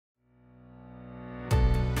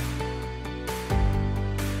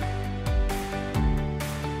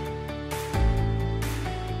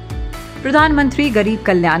Pradhan Mantri Garib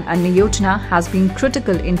Kalyan Yojana has been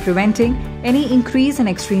critical in preventing any increase in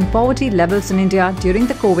extreme poverty levels in India during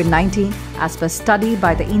the COVID-19, as per study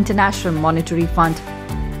by the International Monetary Fund.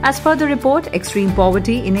 As per the report, extreme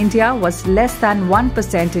poverty in India was less than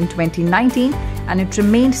 1% in 2019 and it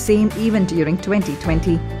remained same even during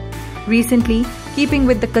 2020. Recently, keeping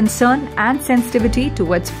with the concern and sensitivity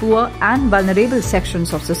towards poor and vulnerable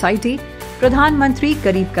sections of society, Pradhan Mantri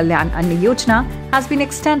Garib Kalyan Yojana has been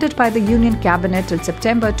extended by the Union Cabinet till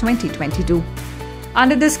September 2022.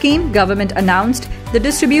 Under this scheme, government announced the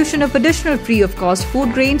distribution of additional free-of-cost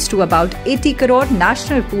food grains to about 80 crore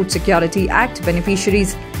National Food Security Act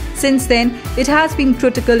beneficiaries. Since then, it has been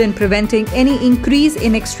critical in preventing any increase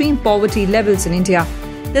in extreme poverty levels in India.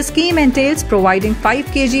 The scheme entails providing 5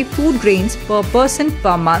 kg food grains per person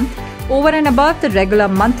per month over and above the regular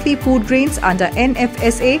monthly food grains under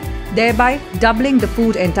NFSA, thereby doubling the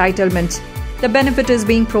food entitlement. The benefit is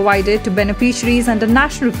being provided to beneficiaries under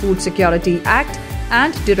National Food Security Act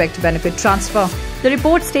and direct benefit transfer. The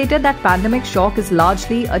report stated that pandemic shock is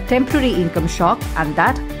largely a temporary income shock and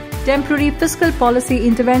that temporary fiscal policy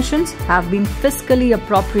interventions have been fiscally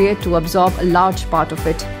appropriate to absorb a large part of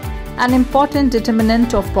it. An important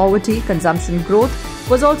determinant of poverty consumption growth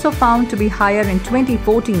was also found to be higher in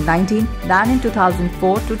 2014-19 than in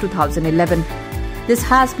 2004 to 2011. This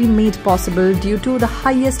has been made possible due to the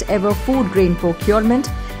highest ever food grain procurement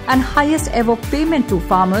and highest ever payment to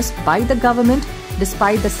farmers by the government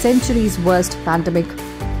despite the century's worst pandemic.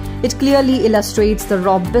 It clearly illustrates the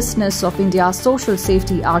robustness of India's social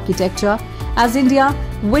safety architecture as India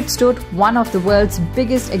withstood one of the world's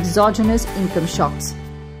biggest exogenous income shocks.